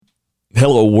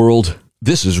Hello, world.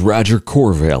 This is Roger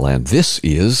Corvell, and this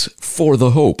is For the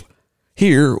Hope.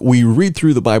 Here, we read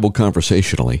through the Bible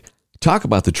conversationally, talk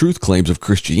about the truth claims of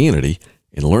Christianity,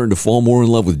 and learn to fall more in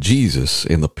love with Jesus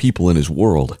and the people in his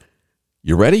world.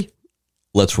 You ready?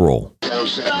 Let's roll.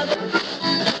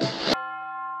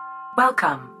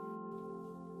 Welcome.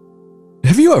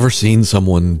 Have you ever seen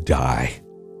someone die?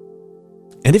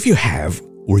 And if you have,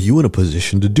 were you in a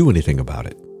position to do anything about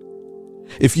it?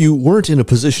 If you weren't in a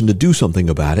position to do something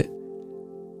about it,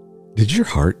 did your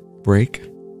heart break?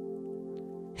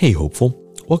 Hey, hopeful.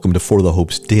 Welcome to For the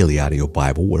Hope's daily audio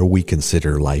Bible, where we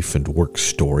consider life and work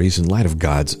stories in light of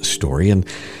God's story. And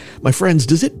my friends,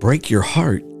 does it break your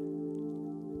heart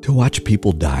to watch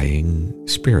people dying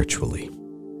spiritually?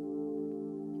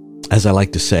 As I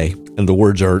like to say, and the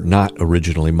words are not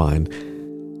originally mine,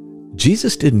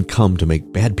 Jesus didn't come to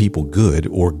make bad people good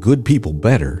or good people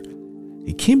better.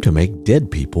 He came to make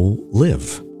dead people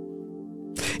live.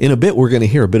 In a bit, we're going to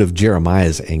hear a bit of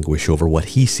Jeremiah's anguish over what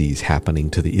he sees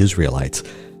happening to the Israelites.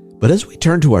 But as we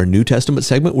turn to our New Testament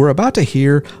segment, we're about to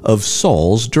hear of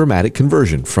Saul's dramatic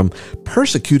conversion from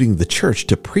persecuting the church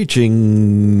to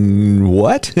preaching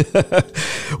what?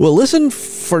 Well, listen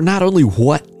for not only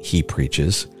what he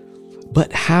preaches,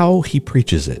 but how he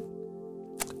preaches it.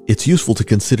 It's useful to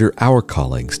consider our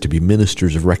callings to be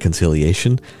ministers of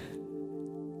reconciliation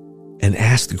and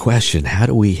ask the question, how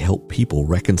do we help people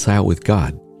reconcile with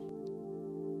God?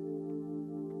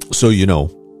 So,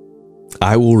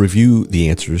 I will review the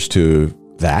answers to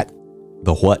that,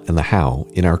 the what and the how,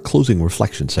 in our closing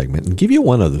reflection segment and give you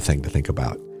one other thing to think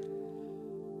about.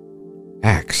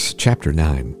 Acts chapter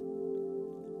 9.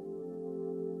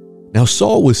 Now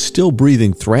Saul was still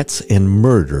breathing threats and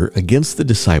murder against the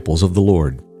disciples of the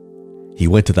Lord. He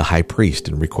went to the high priest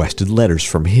and requested letters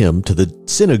from him to the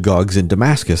synagogues in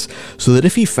Damascus, so that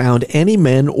if he found any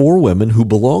men or women who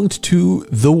belonged to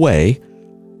the way,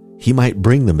 he might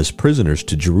bring them as prisoners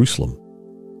to Jerusalem.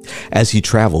 As he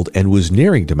traveled and was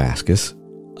nearing Damascus,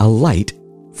 a light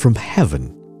from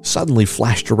heaven suddenly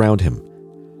flashed around him.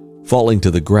 Falling to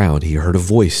the ground, he heard a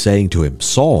voice saying to him,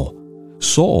 "Saul,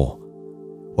 Saul,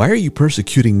 why are you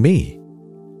persecuting me?"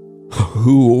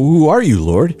 Who are you,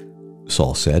 Lord?"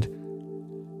 Saul said.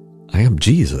 "I am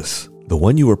Jesus, the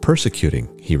one you are persecuting,"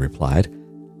 he replied.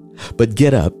 "But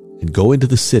get up and go into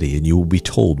the city, and you will be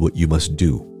told what you must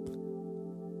do."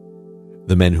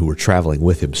 The men who were traveling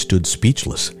with him stood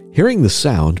speechless, hearing the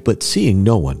sound but seeing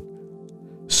no one.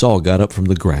 Saul got up from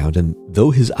the ground, and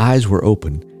though his eyes were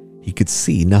open, he could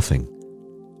see nothing.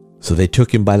 So they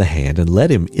took him by the hand and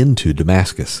led him into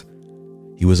Damascus.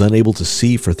 He was unable to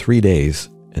see for 3 days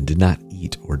and did not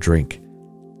eat or drink.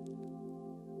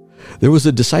 There was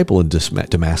a disciple in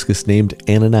Damascus named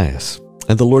Ananias,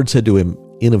 and the Lord said to him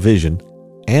in a vision,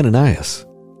 "Ananias."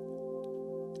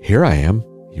 "Here I am,"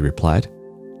 he replied.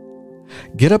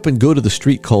 "Get up and go to the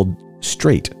street called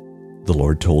Straight," the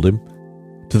Lord told him,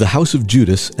 "to the house of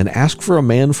Judas, and ask for a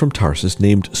man from Tarsus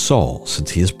named Saul,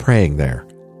 since he is praying there.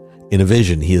 In a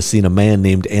vision he has seen a man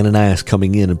named Ananias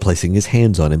coming in and placing his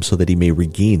hands on him so that he may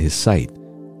regain his sight."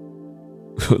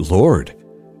 "Lord,"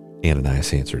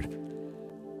 Ananias answered,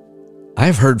 "I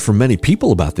have heard from many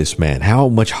people about this man, how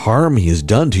much harm he has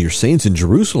done to your saints in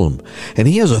Jerusalem, and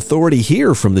he has authority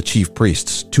here from the chief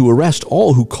priests to arrest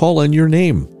all who call on your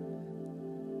name."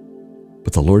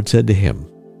 But the Lord said to him,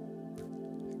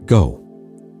 "Go,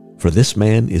 for this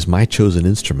man is my chosen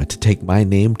instrument to take my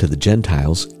name to the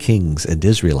Gentiles, kings, and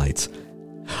Israelites.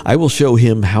 I will show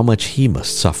him how much he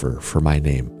must suffer for my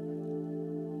name."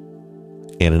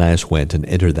 Ananias went and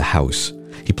entered the house.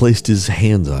 He placed his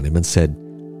hands on him and said,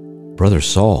 "Brother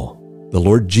Saul, the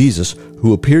Lord Jesus,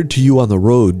 who appeared to you on the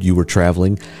road you were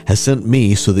traveling, has sent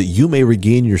me so that you may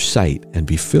regain your sight and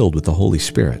be filled with the Holy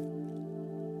Spirit."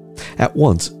 At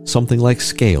once, something like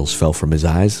scales fell from his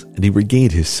eyes, and he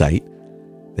regained his sight.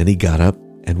 Then he got up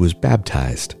and was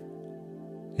baptized.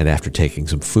 And after taking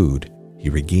some food, he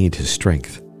regained his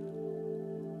strength.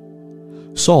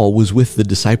 Saul was with the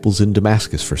disciples in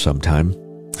Damascus for some time.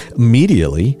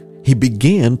 Immediately, he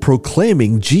began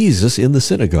proclaiming Jesus in the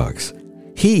synagogues.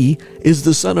 "He is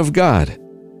the Son of God."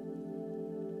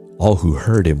 All who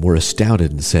heard him were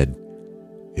astounded and said,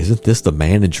 "Isn't this the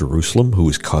man in Jerusalem who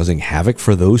is causing havoc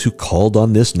for those who called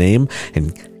on this name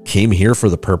and came here for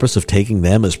the purpose of taking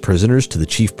them as prisoners to the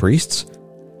chief priests?"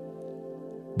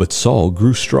 But Saul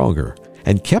grew stronger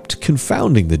and kept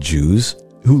confounding the Jews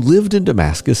who lived in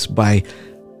Damascus by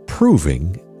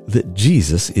proving that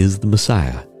Jesus is the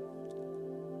Messiah.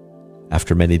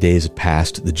 After many days had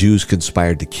passed, the Jews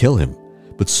conspired to kill him,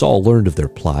 but Saul learned of their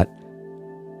plot.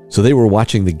 So they were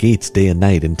watching the gates day and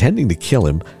night, intending to kill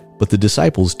him, But the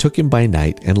disciples took him by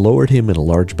night and lowered him in a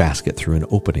large basket through an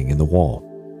opening in the wall.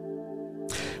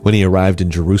 When he arrived in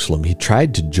Jerusalem, he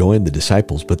tried to join the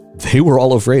disciples, but they were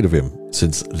all afraid of him,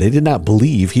 since they did not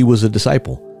believe he was a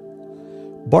disciple.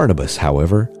 Barnabas,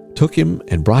 however, took him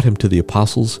and brought him to the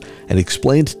apostles and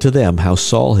explained to them how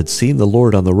Saul had seen the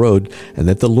Lord on the road and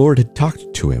that the Lord had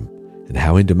talked to him, and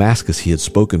how in Damascus he had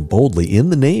spoken boldly in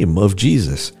the name of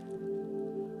Jesus.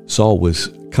 Saul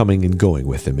was coming and going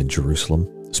with them in Jerusalem,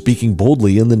 speaking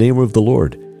boldly in the name of the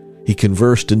Lord. He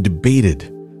conversed and debated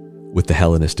with the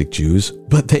Hellenistic Jews,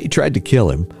 but they tried to kill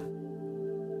him.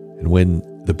 And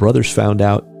when the brothers found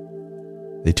out,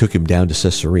 they took him down to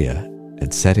Caesarea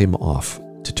and set him off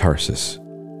to Tarsus.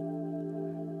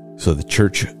 So the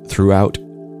church throughout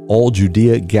all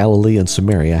Judea, Galilee, and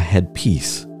Samaria had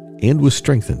peace and was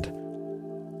strengthened.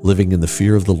 Living in the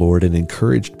fear of the Lord and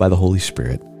encouraged by the Holy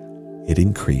Spirit, it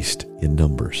increased in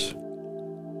numbers.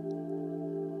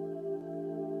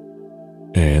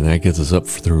 And that gets us up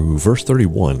through verse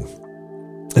 31.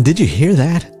 And did you hear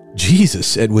that? Jesus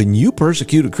said, when you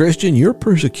persecute a Christian, you're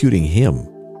persecuting him.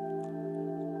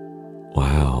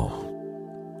 Wow.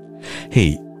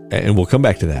 Hey, and we'll come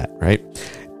back to that, right?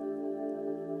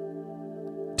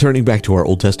 Turning back to our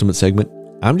Old Testament segment,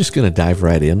 I'm just going to dive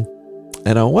right in.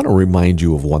 And I want to remind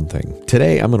you of one thing.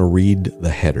 Today, I'm going to read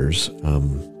the headers.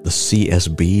 The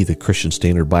CSB, the Christian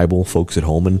Standard Bible, folks at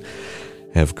Holman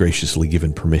have graciously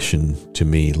given permission to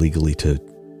me legally to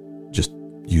just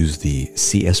use the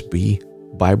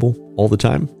CSB Bible all the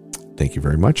time. Thank you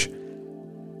very much.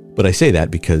 But I say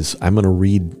that because I'm going to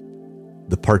read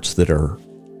the parts that are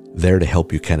there to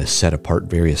help you kind of set apart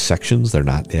various sections. They're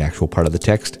not the actual part of the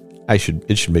text.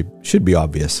 It should be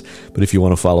obvious, but if you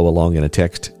want to follow along in a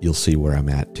text, you'll see where I'm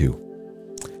at too.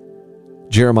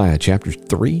 Jeremiah chapter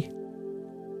 3,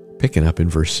 picking up in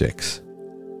verse 6.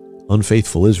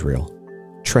 Unfaithful Israel,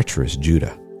 treacherous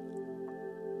Judah.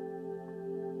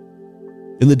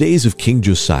 In the days of King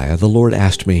Josiah, the Lord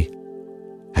asked me,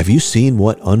 have you seen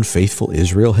what unfaithful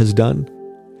Israel has done?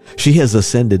 She has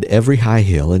ascended every high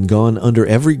hill and gone under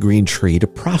every green tree to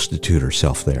prostitute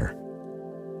herself there.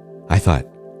 I thought,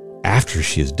 after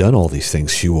she has done all these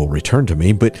things, she will return to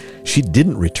me, but she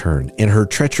didn't return, and her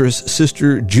treacherous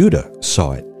sister Judah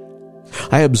saw it.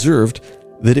 I observed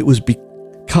that it was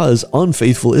because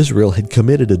unfaithful Israel had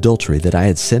committed adultery that I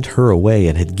had sent her away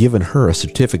and had given her a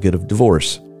certificate of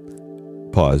divorce.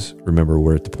 Pause. Remember,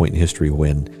 we're at the point in history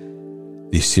when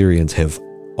the Assyrians have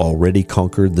already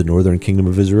conquered the northern kingdom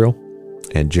of Israel,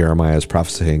 and Jeremiah is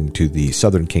prophesying to the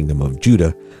southern kingdom of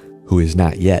Judah, who is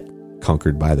not yet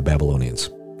conquered by the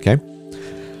Babylonians. Okay?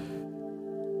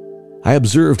 I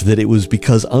observed that it was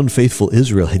because unfaithful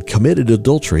Israel had committed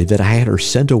adultery that I had her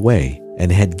sent away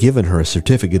and had given her a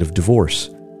certificate of divorce.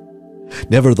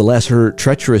 Nevertheless, her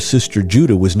treacherous sister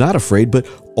Judah was not afraid, but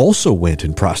also went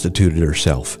and prostituted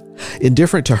herself.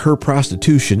 Indifferent to her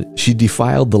prostitution, she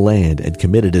defiled the land and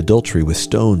committed adultery with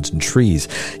stones and trees.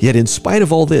 Yet in spite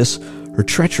of all this, her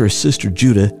treacherous sister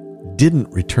Judah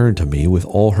didn't return to me with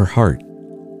all her heart,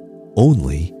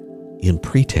 only in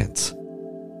pretense.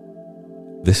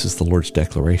 This is the Lord's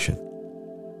declaration.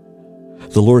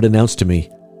 The Lord announced to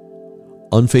me,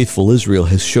 unfaithful Israel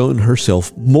has shown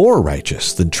herself more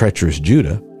righteous than treacherous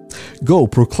Judah. Go,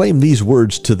 proclaim these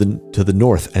words to the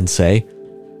north and say,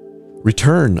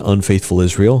 return, unfaithful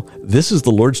Israel. This is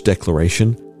the Lord's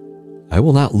declaration. I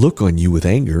will not look on you with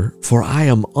anger, for I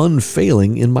am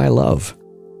unfailing in my love.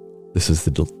 This is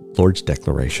the Lord's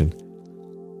declaration.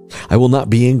 I will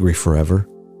not be angry forever.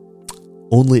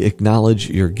 Only acknowledge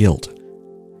your guilt.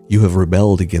 You have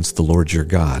rebelled against the Lord your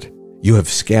God. You have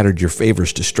scattered your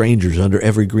favors to strangers under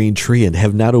every green tree and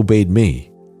have not obeyed me.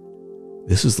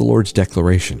 This is the Lord's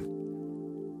declaration.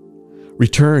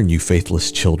 Return, you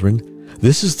faithless children.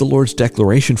 This is the Lord's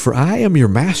declaration, for I am your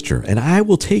master, and I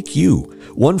will take you,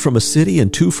 one from a city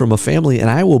and two from a family, and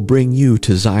I will bring you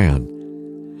to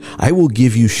Zion. I will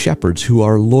give you shepherds who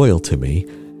are loyal to me,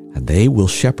 and they will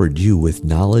shepherd you with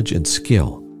knowledge and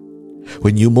skill.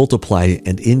 When you multiply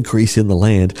and increase in the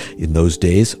land, in those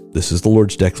days, this is the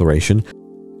Lord's declaration,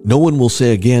 no one will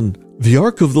say again, the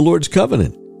ark of the Lord's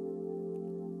covenant.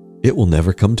 It will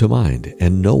never come to mind,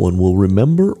 and no one will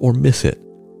remember or miss it.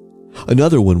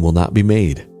 Another one will not be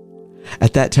made.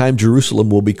 At that time, Jerusalem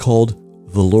will be called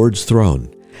the Lord's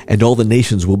throne, and all the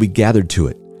nations will be gathered to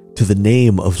it, to the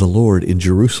name of the Lord in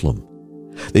Jerusalem.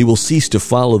 They will cease to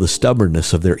follow the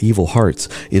stubbornness of their evil hearts.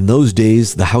 In those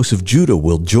days, the house of Judah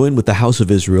will join with the house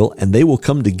of Israel, and they will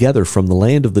come together from the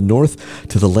land of the north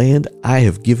to the land I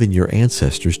have given your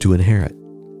ancestors to inherit.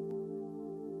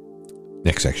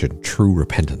 Next section, true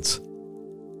repentance.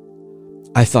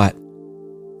 I thought,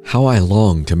 How I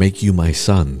long to make you my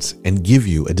sons and give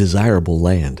you a desirable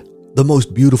land, the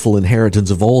most beautiful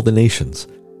inheritance of all the nations.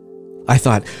 I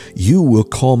thought, you will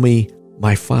call me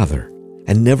my father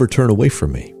and never turn away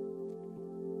from me.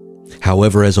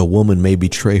 However, as a woman may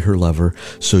betray her lover,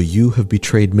 so you have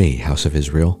betrayed me, house of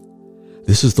Israel.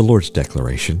 This is the Lord's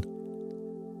declaration.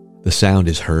 The sound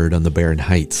is heard on the barren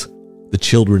heights, the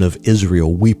children of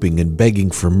Israel weeping and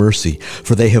begging for mercy,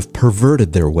 for they have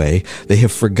perverted their way, they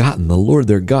have forgotten the Lord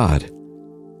their God.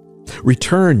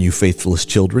 Return, you faithless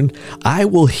children, I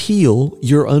will heal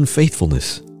your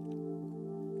unfaithfulness.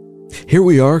 Here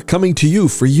we are, coming to you,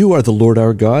 for you are the Lord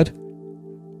our God.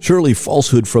 Surely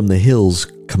falsehood from the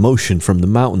hills, commotion from the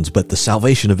mountains, but the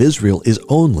salvation of Israel is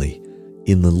only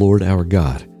in the Lord our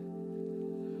God.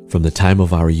 From the time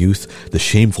of our youth, the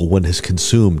shameful one has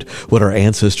consumed what our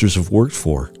ancestors have worked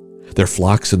for, their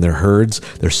flocks and their herds,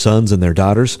 their sons and their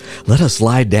daughters. Let us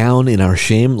lie down in our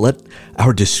shame. Let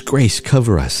our disgrace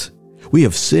cover us. We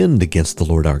have sinned against the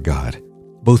Lord our God,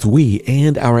 both we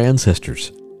and our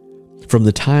ancestors. From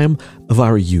the time of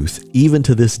our youth, even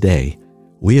to this day,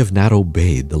 we have not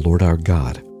obeyed the Lord our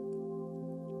God.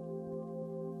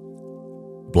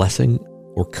 Blessing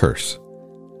or curse?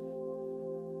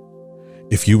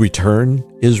 If you return,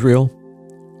 Israel,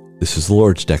 this is the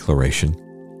Lord's declaration,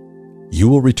 you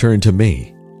will return to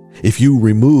me. If you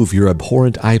remove your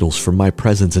abhorrent idols from my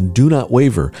presence and do not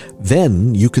waver,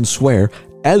 then you can swear,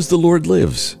 as the Lord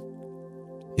lives,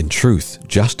 in truth,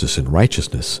 justice, and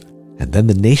righteousness, and then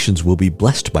the nations will be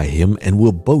blessed by him and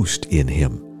will boast in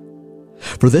him.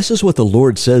 For this is what the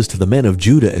Lord says to the men of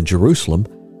Judah and Jerusalem: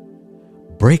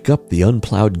 break up the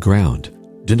unplowed ground,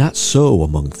 do not sow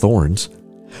among thorns.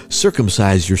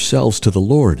 Circumcise yourselves to the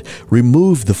Lord.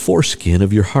 Remove the foreskin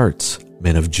of your hearts,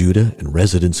 men of Judah and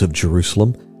residents of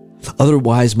Jerusalem.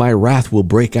 Otherwise my wrath will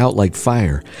break out like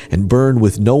fire and burn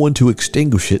with no one to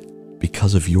extinguish it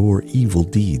because of your evil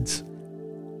deeds.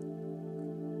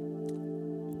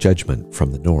 Judgment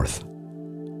from the north.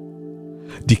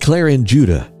 Declare in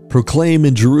Judah, proclaim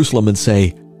in Jerusalem, and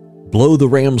say, blow the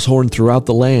ram's horn throughout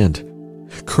the land.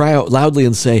 Cry out loudly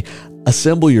and say,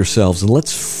 assemble yourselves and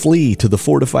let's flee to the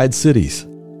fortified cities.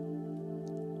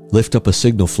 Lift up a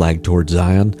signal flag toward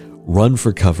Zion. Run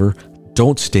for cover.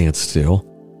 Don't stand still.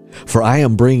 For I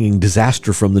am bringing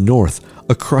disaster from the north,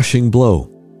 a crushing blow.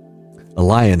 A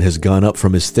lion has gone up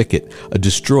from his thicket. A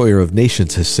destroyer of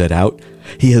nations has set out.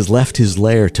 He has left his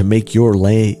lair to make your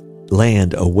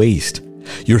land a waste.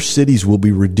 Your cities will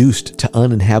be reduced to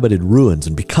uninhabited ruins,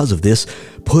 and because of this,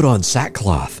 put on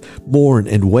sackcloth, mourn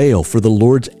and wail, for the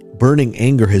Lord's burning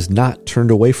anger has not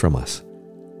turned away from us.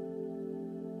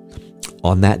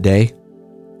 On that day,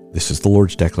 this is the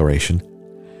Lord's declaration,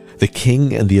 the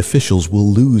king and the officials will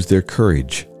lose their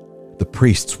courage. The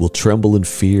priests will tremble in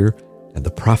fear, and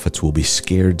the prophets will be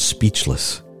scared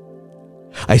speechless.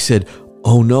 I said,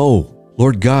 oh no,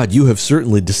 Lord God, you have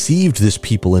certainly deceived this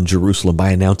people in Jerusalem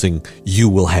by announcing you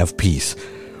will have peace,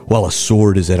 while a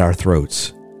sword is at our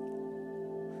throats.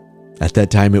 At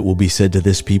that time it will be said to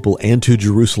this people and to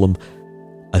Jerusalem,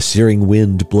 a searing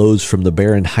wind blows from the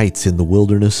barren heights in the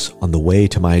wilderness on the way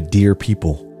to my dear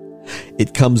people.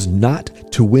 It comes not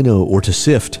to winnow or to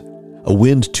sift. A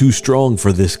wind too strong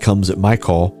for this comes at my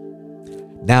call.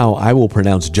 Now I will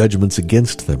pronounce judgments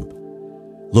against them.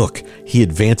 Look, he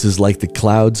advances like the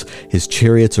clouds. His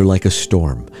chariots are like a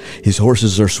storm. His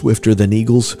horses are swifter than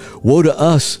eagles. Woe to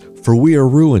us, for we are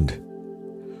ruined.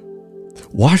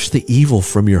 Wash the evil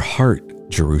from your heart,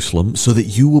 Jerusalem, so that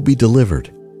you will be delivered.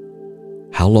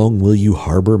 How long will you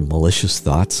harbor malicious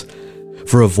thoughts?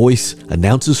 For a voice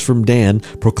announces from Dan,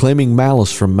 proclaiming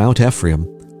malice from Mount Ephraim.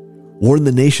 Warn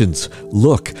the nations,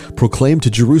 look, proclaim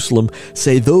to Jerusalem,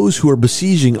 say those who are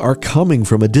besieging are coming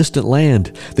from a distant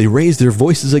land. They raise their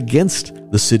voices against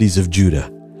the cities of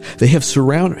Judah. They have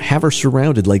her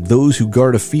surrounded like those who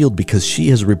guard a field because she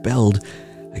has rebelled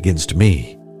against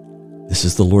me. This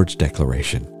is the Lord's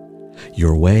declaration.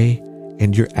 Your way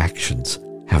and your actions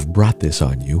have brought this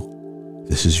on you.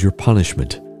 This is your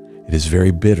punishment. It is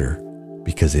very bitter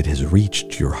because it has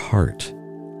reached your heart.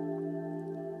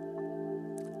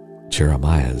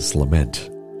 Jeremiah's lament.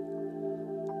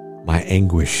 My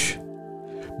anguish,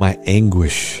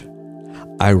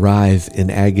 I writhe in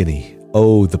agony.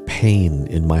 Oh, the pain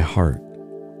in my heart.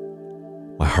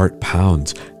 My heart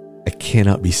pounds. I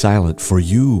cannot be silent, for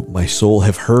you, my soul,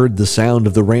 have heard the sound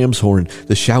of the ram's horn,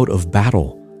 the shout of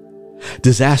battle.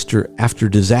 Disaster after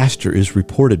disaster is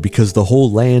reported because the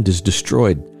whole land is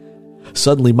destroyed.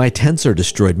 Suddenly my tents are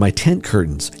destroyed, my tent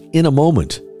curtains, in a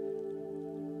moment.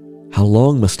 How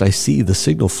long must I see the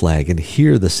signal flag and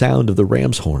hear the sound of the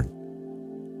ram's horn?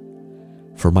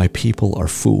 For my people are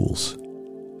fools.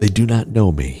 They do not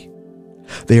know me.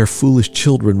 They are foolish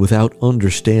children without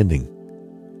understanding.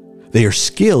 They are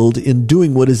skilled in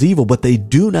doing what is evil, but they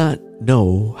do not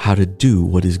know how to do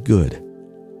what is good.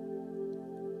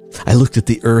 I looked at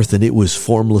the earth, and it was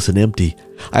formless and empty.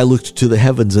 I looked to the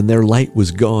heavens, and their light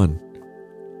was gone.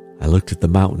 I looked at the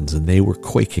mountains, and they were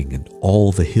quaking, and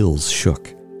all the hills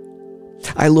shook.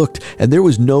 I looked, and there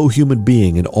was no human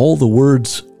being, and all the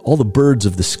birds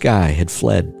of the sky had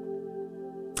fled.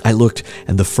 I looked,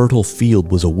 and the fertile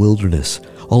field was a wilderness.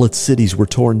 All its cities were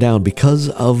torn down because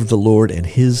of the Lord and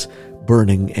his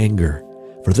burning anger.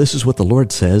 For this is what the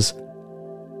Lord says,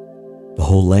 the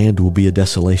whole land will be a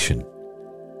desolation,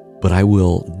 but I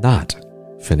will not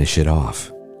finish it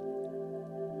off.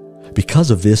 Because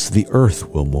of this, the earth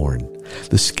will mourn.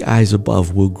 The skies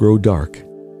above will grow dark.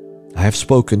 I have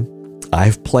spoken, I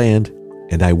have planned,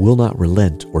 and I will not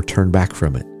relent or turn back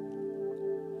from it.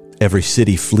 Every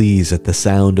city flees at the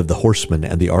sound of the horseman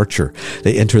and the archer.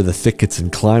 They enter the thickets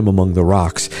and climb among the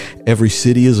rocks. Every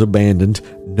city is abandoned.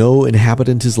 No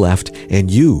inhabitant is left.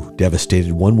 And you,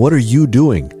 devastated one, what are you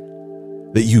doing?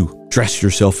 That you dress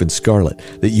yourself in scarlet,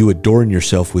 that you adorn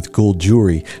yourself with gold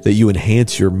jewelry, that you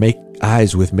enhance your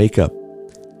eyes with makeup.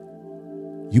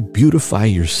 You beautify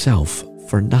yourself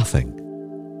for nothing.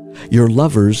 Your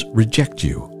lovers reject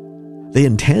you. They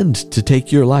intend to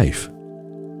take your life.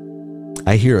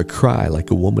 I hear a cry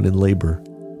like a woman in labor,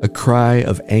 a cry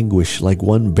of anguish like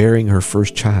one bearing her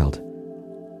first child.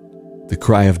 The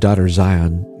cry of daughter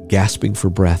Zion, gasping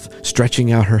for breath,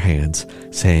 stretching out her hands,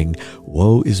 saying,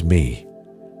 "Woe is me,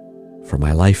 for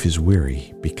my life is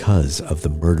weary because of the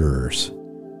murderers."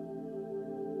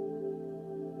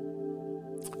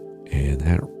 And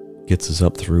that gets us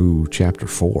up through chapter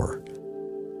 4.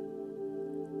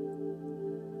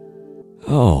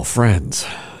 Oh, friends.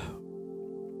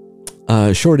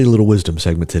 Shorty little wisdom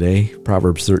segment today,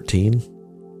 Proverbs 13,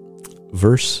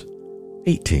 verse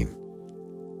 18.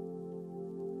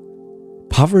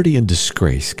 Poverty and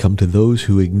disgrace come to those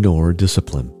who ignore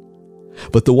discipline,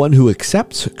 but the one who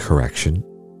accepts correction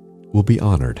will be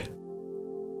honored.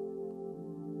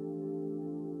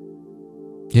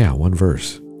 Yeah, one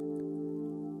verse.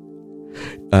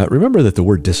 Remember that the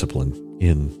word discipline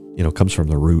comes from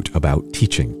the root about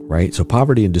teaching, right? So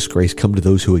poverty and disgrace come to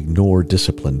those who ignore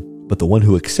discipline, but the one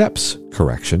who accepts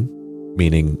correction,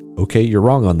 meaning, okay, you're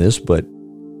wrong on this, but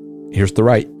here's the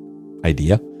right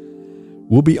idea,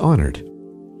 will be honored.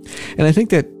 And I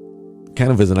think that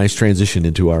kind of is a nice transition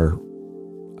into our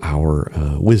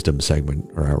wisdom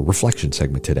segment, or our reflection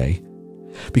segment today,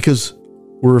 because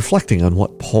we're reflecting on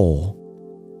what Paul,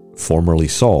 formerly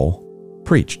Saul,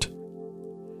 preached.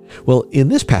 Well, in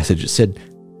this passage, it said,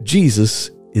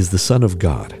 Jesus is the Son of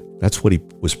God. That's what he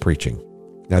was preaching.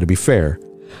 Now, to be fair,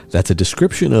 that's a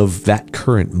description of that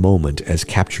current moment as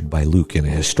captured by Luke in a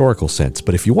historical sense.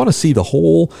 But if you want to see the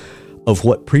whole of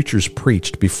what preachers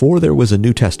preached before there was a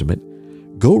New Testament,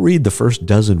 go read the first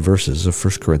dozen verses of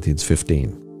 1 Corinthians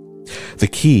 15. The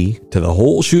key to the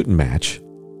whole shooting match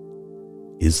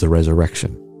is the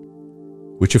resurrection,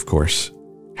 which, of course,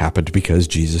 happened because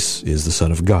Jesus is the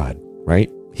Son of God,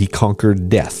 right? He conquered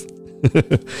death,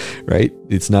 right?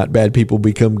 It's not bad people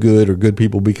become good or good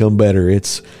people become better.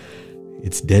 It's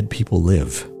dead people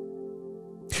live.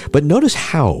 But notice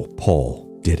how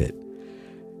Paul did it.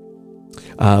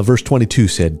 Verse 22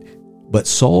 said, "But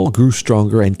Saul grew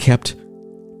stronger and kept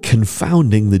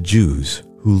confounding the Jews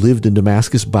who lived in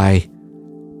Damascus by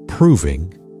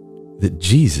proving that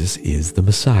Jesus is the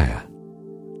Messiah."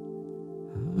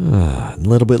 A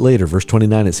little bit later, verse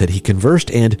 29, it said, "He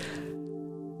conversed and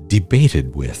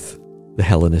debated with the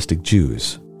Hellenistic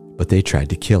Jews, but they tried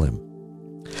to kill him."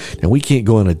 Now, we can't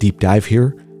go on a deep dive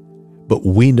here, but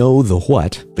we know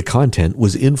the content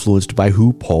was influenced by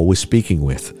who Paul was speaking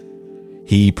with.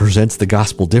 He presents the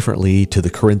gospel differently to the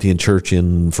Corinthian church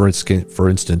in, for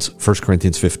instance, 1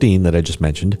 Corinthians 15 that I just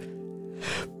mentioned.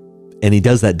 And he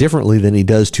does that differently than he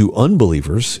does to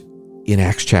unbelievers in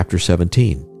Acts chapter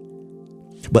 17.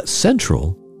 But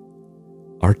central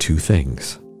are two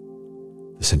things: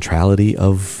 the centrality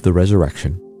of the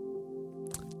resurrection,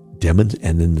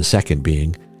 and then the second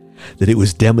being that it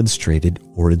was demonstrated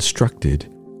or instructed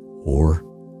or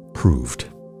proved.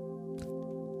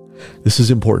 This is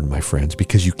important, my friends,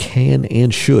 because you can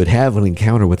and should have an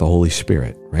encounter with the Holy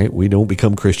Spirit, right? We don't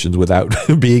become Christians without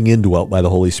being indwelt by the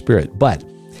Holy Spirit. But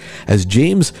as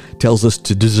James tells us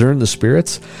to discern the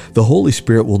spirits, the Holy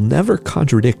Spirit will never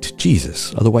contradict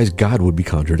Jesus. Otherwise, God would be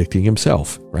contradicting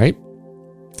himself, right?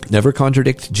 Never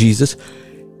contradict Jesus,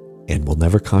 and will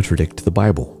never contradict the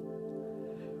Bible.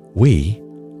 We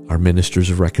are ministers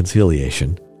of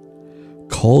reconciliation,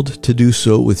 called to do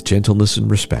so with gentleness and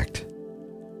respect.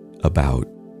 about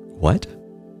what?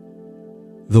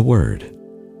 The Word,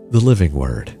 the living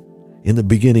Word. In the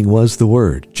beginning was the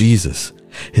Word, Jesus.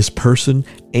 His person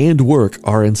and work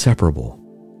are inseparable.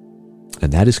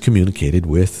 And that is communicated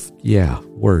with,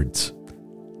 words.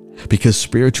 Because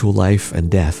spiritual life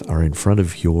and death are in front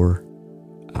of your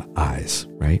eyes,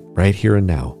 right? Right here and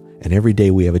now. And every day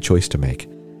we have a choice to make.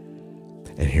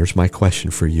 And here's my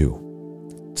question for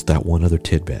you. It's that one other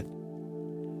tidbit.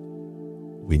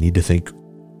 We need to think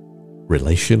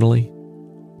relationally,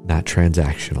 not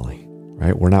transactionally,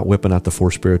 right? We're not whipping out the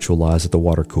 4 spiritual laws at the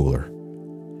water cooler.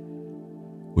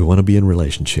 We want to be in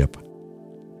relationship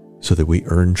so that we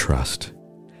earn trust.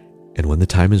 And when the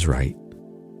time is right,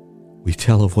 we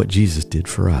tell of what Jesus did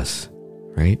for us,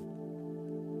 right?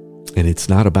 And it's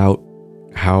not about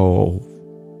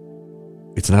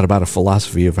a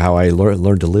philosophy of how I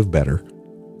learned to live better.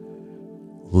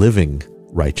 Living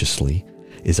righteously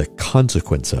is a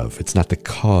consequence of, it's not the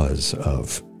cause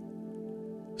of.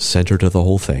 Center to the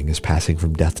whole thing is passing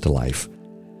from death to life,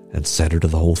 and center to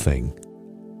the whole thing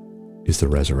is the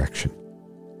resurrection.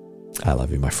 I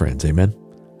love you, my friends. Amen.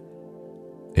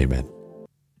 Amen.